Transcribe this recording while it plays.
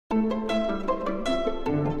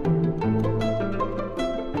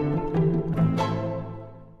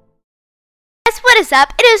is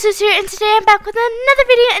up? It is Lucy here, and today I'm back with another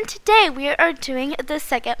video, and today we are doing the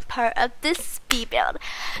second part of this speed build.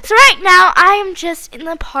 So right now, I am just in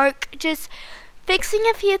the park, just fixing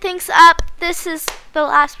a few things up. This is the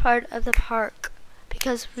last part of the park,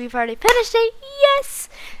 because we've already finished it, yes!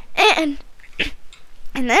 And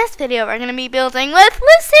in this video, we're going to be building with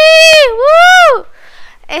Lucy! Woo!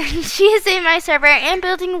 And she is in my server and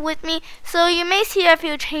building with me, so you may see a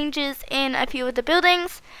few changes in a few of the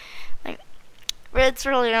buildings. It's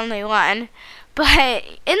really only one, but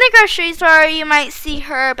in the grocery store you might see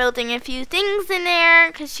her building a few things in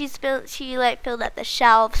there because she filled up the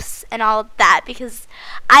shelves and all of that, because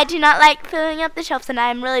I do not like filling up the shelves and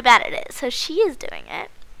I'm really bad at it, so she is doing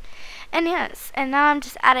it. And yes, and now I'm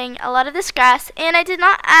just adding a lot of this grass, and I did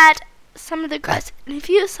not add some of the grass in a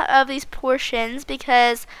few of these portions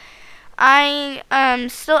because I am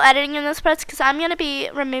still editing in those parts, because I'm going to be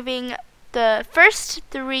removing the first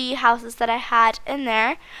 3 houses that I had in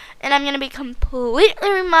there, and I'm going to be completely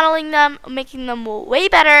remodeling them, making them way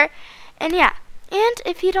better. And yeah, and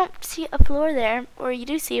if you don't see a floor there, or you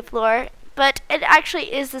do see a floor, but it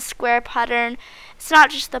actually is the square pattern, it's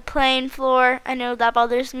not just the plain floor. I know that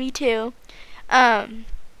bothers me too.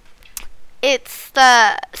 It's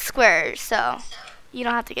the squares, so you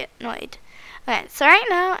don't have to get annoyed. Okay, so right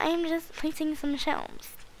now I'm just placing some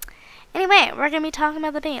shelves. Anyway, we're going to be talking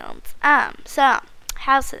about the builds. So,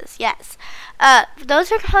 houses, yes.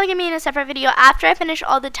 Those are probably going to be in a separate video after I finish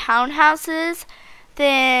all the townhouses.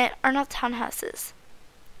 Or not townhouses.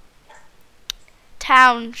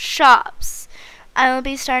 Town shops. I will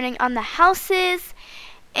be starting on the houses.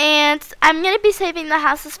 And I'm going to be saving the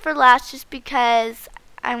houses for last just because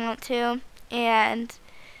I want to. And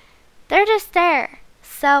they're just there.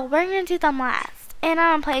 So, we're going to do them last. And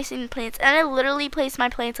I'm placing plants, and I literally place my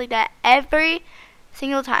plants like that every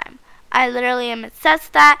single time. I literally am obsessed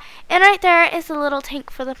with that. And right there is a little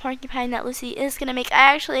tank for the porcupine that Lucy is going to make.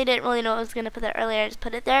 I actually didn't really know I was going to put that earlier. I just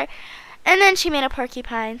put it there. And then she made a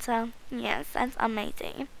porcupine, so yes, that's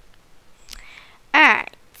amazing.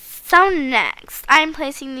 Alright, so next, I'm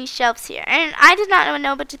placing these shelves here. And I did not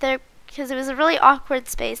know what to do because it was a really awkward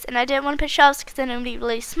space, and I didn't want to put shelves because then it would be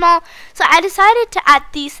really small. So I decided to add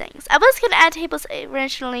these things. I was going to add tables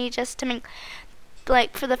originally just to make,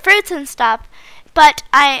 like, for the fruits and stuff, but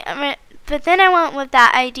then I went with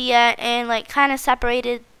that idea and, like, kind of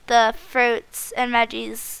separated the fruits and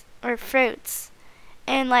veggies, or fruits,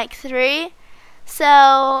 in, like, 3.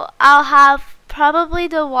 So I'll have probably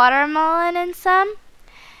the watermelon and some,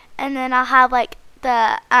 and then I'll have, like,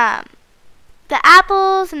 the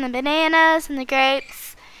apples and the bananas and the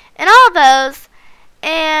grapes and all of those.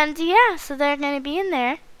 And yeah, so they're going to be in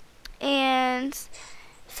there. And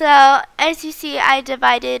so as you see, I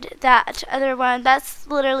divided that other one. That's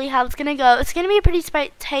literally how it's going to go. It's going to be a pretty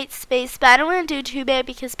tight space, but I don't want to do too big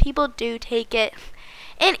because people do take it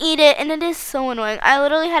and eat it, and it is so annoying. I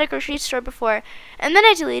literally had a grocery store before, and then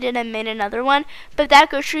I deleted and made another one. But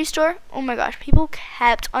that grocery store, oh my gosh, people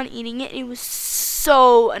kept on eating it. It was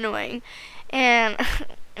so annoying. And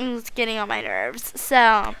it was getting on my nerves.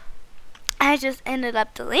 So I just ended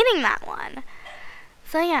up deleting that one.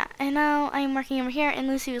 So yeah, and now I'm working over here, and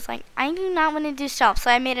Lucy was like, I do not want to do shelves.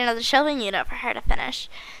 So I made another shelving unit for her to finish.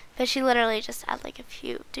 But she literally just had like a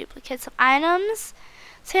few duplicates of items.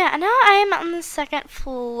 So yeah, now I am on the 2nd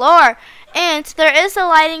floor. And there is a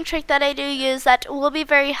lighting trick that I do use that will be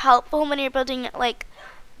very helpful when you're building like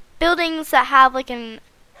buildings that have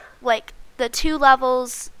like the 2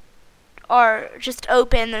 levels are just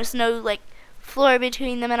open. There's no like floor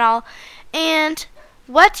between them at all. And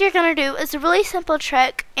what you're gonna do is a really simple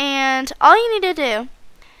trick, and all you need to do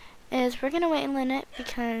is we're gonna wait and let it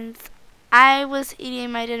because I was eating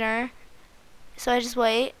my dinner, so I just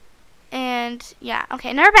wait. And yeah,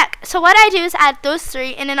 okay, now we're back. So what I do is add those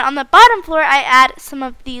 3, and then on the bottom floor I add some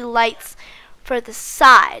of the lights for the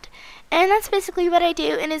side. And that's basically what I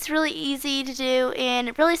do, and it's really easy to do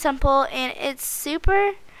and really simple, and it's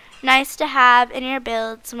super nice to have in your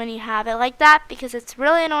builds when you have it like that, because it's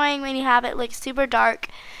really annoying when you have it like super dark.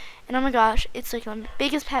 And oh my gosh, it's like the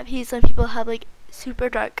biggest pet peeves when people have like super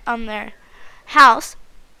dark on their house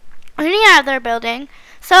or any other building.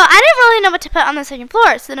 So I didn't really know what to put on the 2nd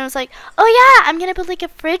floor, so then I was like, oh yeah, I'm gonna build like a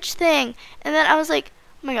fridge thing. And then I was like,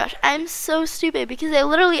 oh my gosh, I'm so stupid because I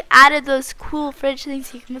literally added those cool fridge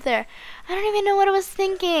things you can put there. I don't even know what I was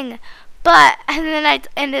thinking. But, and then I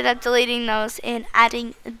ended up deleting those and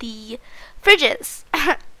adding the fridges.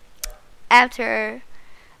 After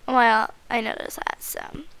a while, I noticed that, so,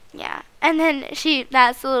 yeah. And then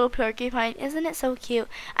that's the little porcupine. Isn't it so cute?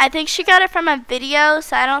 I think she got it from a video,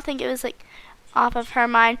 so I don't think it was, like, off of her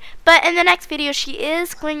mind. But in the next video, she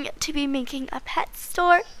is going to be making a pet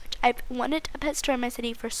store, which I've wanted a pet store in my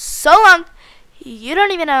city for so long. You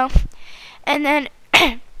don't even know. And then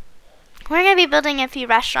we're going to be building a few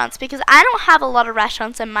restaurants because I don't have a lot of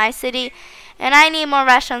restaurants in my city, and I need more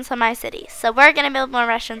restaurants in my city. So we're going to build more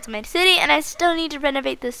restaurants in my city, and I still need to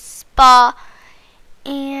renovate this spa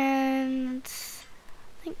and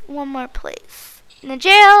I think one more place. In the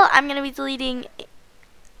jail, I'm going to be deleting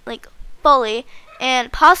like fully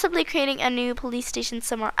and possibly creating a new police station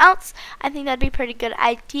somewhere else. I think that'd be a pretty good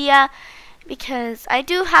idea because I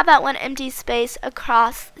do have that one empty space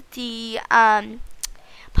across the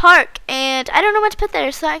park, and I don't know what to put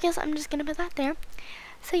there, so I guess I'm just gonna put that there.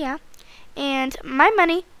 So yeah, and my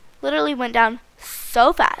money literally went down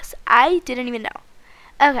so fast. I didn't even know.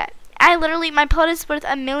 Okay, my plot is worth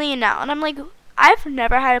 $1 million now, and I'm like, I've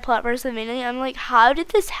never had a plot worth $1 million. I'm like, how did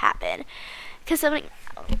this happen?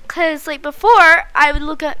 Because like before, I would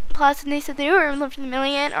look at plots and they said they were worth $1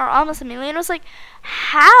 million or almost $1 million. I was like,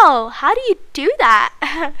 how? How do you do that?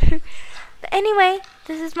 But anyway,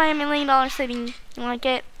 this is my $1 million saving. You like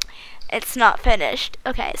it? It's not finished.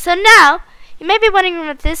 Okay, so now you may be wondering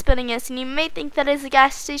what this building is, and you may think that is a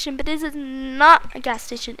gas station, but this is not a gas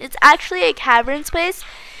station. It's actually a cavern space.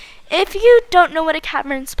 If you don't know what a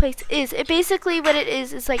cavern space is, it basically what it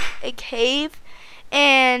is like a cave,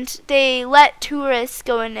 and they let tourists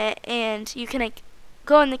go in it, and you can like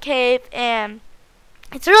go in the cave, and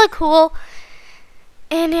it's really cool.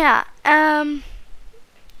 And yeah,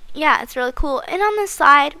 it's really cool. And on the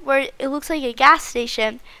side where it looks like a gas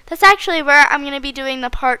station, that's actually where I'm going to be doing the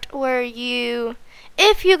part where if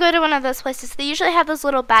you go to one of those places, they usually have those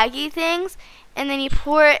little baggy things, and then you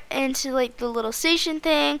pour it into like the little station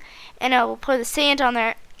thing, and it will pour the sand on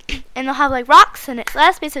there, and they'll have like rocks in it. So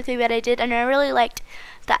that's basically what I did, and I really liked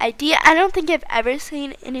the idea. I don't think I've ever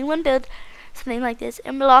seen anyone build something like this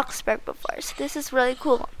in BLOXBURG before, so this is really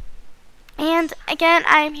cool. And again,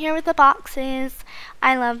 I'm here with the boxes.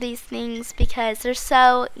 I love these things because they're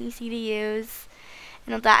so easy to use.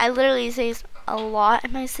 And that I literally use these a lot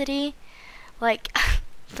in my city, like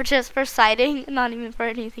for siding, not even for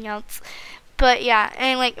anything else. But yeah,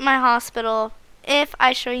 and like my hospital, if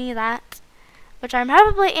I show you that, which I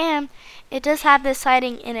probably am, it does have this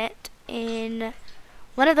siding in it in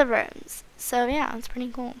one of the rooms. So yeah, it's pretty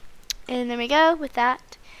cool. And there we go with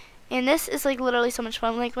that. And this is like literally so much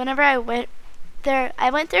fun. Like whenever I went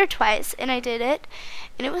there twice and I did it,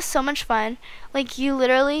 and it was so much fun. Like you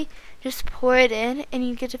literally just pour it in and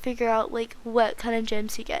you get to figure out like what kind of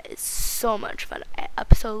gems you get. It's so much fun. I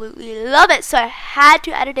absolutely love it. So I had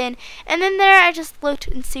to add it in. And then there I just looked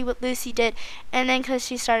and see what Lucy did. And then because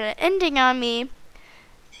she started ending on me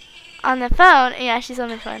on the phone. Yeah, she's on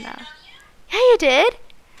the phone now. Yeah, you did?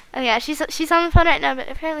 Oh yeah, she's on the phone right now, but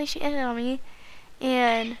apparently she ended on me.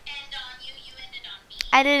 And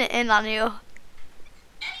I didn't end on you.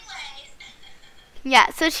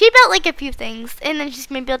 Yeah, so she built like a few things, and then she's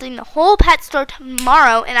going to be building the whole pet store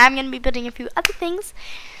tomorrow, and I'm going to be building a few other things.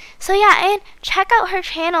 So yeah, and check out her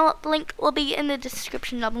channel. The link will be in the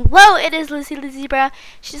description down below. It is Lucy the Zebra.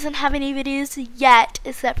 She doesn't have any videos yet,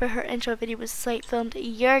 except for her intro video was like filmed a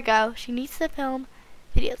year ago. She needs to film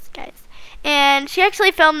videos, guys. And she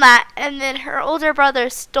actually filmed that, and then her older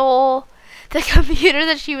brother stole the computer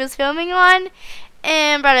that she was filming on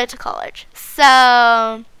and brought it to college.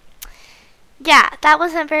 So yeah, that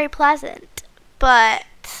wasn't very pleasant, but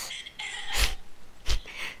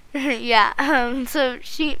yeah, so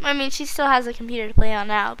she still has a computer to play on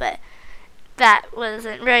now, but that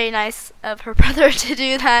wasn't very nice of her brother to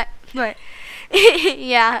do that, but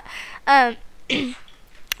yeah, right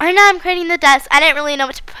now I'm creating the desk. I didn't really know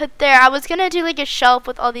what to put there. I was gonna do like a shelf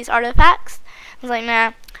with all these artifacts. I was like,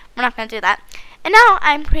 nah, we're not gonna do that. And now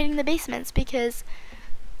I'm creating the basements because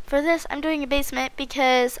for this, I'm doing a basement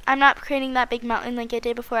because I'm not creating that big mountain like I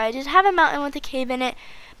did before. I did have a mountain with a cave in it,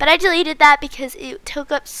 but I deleted that because it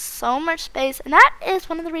took up so much space, and that is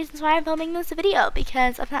one of the reasons why I'm filming this video,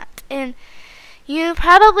 because of that. And you've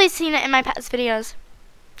probably seen it in my past videos,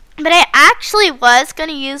 but I actually was going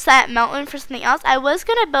to use that mountain for something else. I was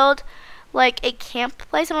going to build like a camp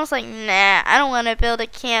place, and I was like, nah, I don't want to build a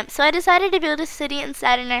camp. So I decided to build a city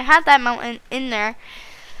instead, and I had that mountain in there.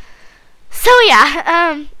 So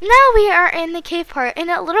yeah, now we are in the cave part, and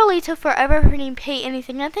it literally took forever for me to pay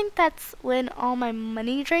anything. I think that's when all my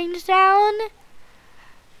money drained down.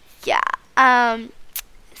 Yeah,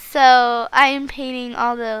 So I am painting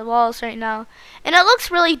all the walls right now, and it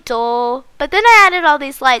looks really dull, but then I added all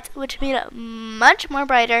these lights, which made it much more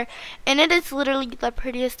brighter, and it is literally the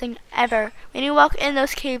prettiest thing ever. When you walk in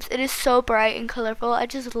those caves, it is so bright and colorful. I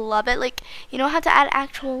just love it. Like, you don't have to add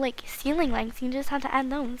actual like ceiling lights, you just have to add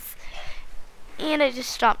those. And I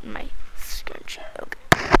just dropped my scrunchie.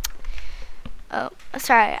 Okay. Oh,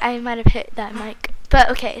 sorry, I might have hit that mic. But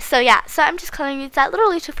okay, so yeah, so I'm just coloring these. That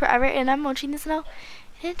literally took forever, and I'm watching this now.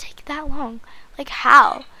 It didn't take that long. Like,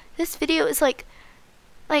 how? This video is like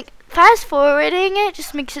fast forwarding it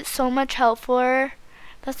just makes it so much helpful.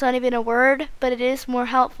 That's not even a word, but it is more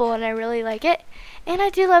helpful, and I really like it. And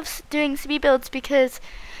I do love doing speed builds because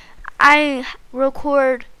I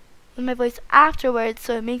record with my voice afterwards,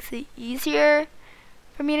 so it makes it easier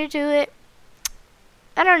for me to do it.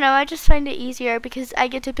 I don't know, I just find it easier because I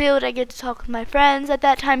get to build, I get to talk with my friends at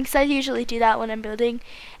that time, because I usually do that when I'm building,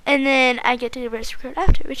 and then I get to voice record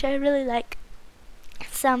after, which I really like.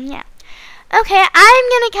 So yeah. Okay, I'm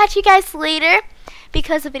gonna catch you guys later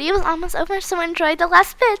because the video is almost over, so enjoy the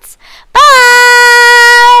last bits.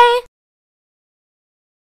 Bye!